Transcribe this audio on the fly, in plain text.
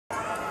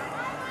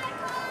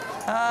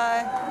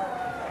Hi.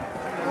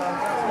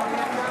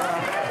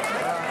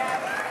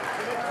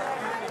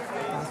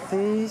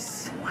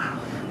 These.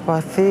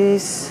 About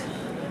these.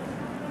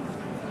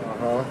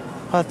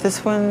 About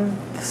this one.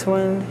 This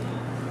one.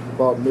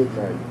 About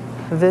midnight.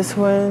 This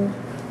one.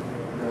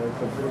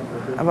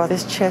 About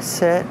this chess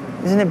set.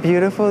 Isn't it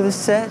beautiful, this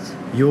set?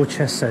 Your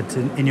chess set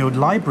in your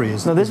library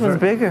is... No, this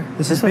one's bigger.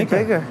 This one's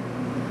bigger.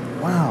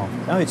 Wow.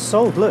 Oh, it's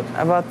sold, look.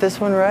 About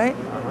this one, right?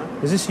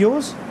 Is this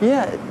yours?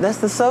 Yeah, that's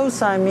the sold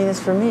sign mean it's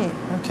for me.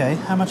 Okay,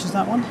 how much is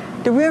that one?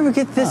 Did we ever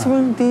get this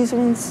one, these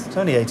ones? It's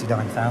only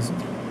 89,000.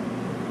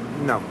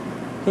 No.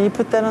 Can you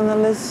put that on the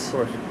list?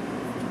 Of course.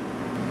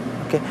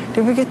 Okay,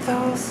 did we get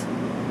those?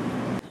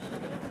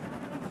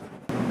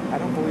 I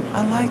don't believe so.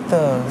 I like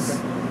those.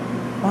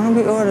 Why don't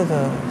we order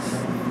those?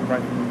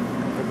 Right.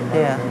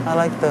 Yeah, I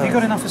like those. Have you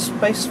got enough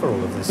space for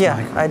all of this, Yeah,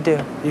 Michael? I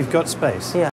do. You've got space? Yeah.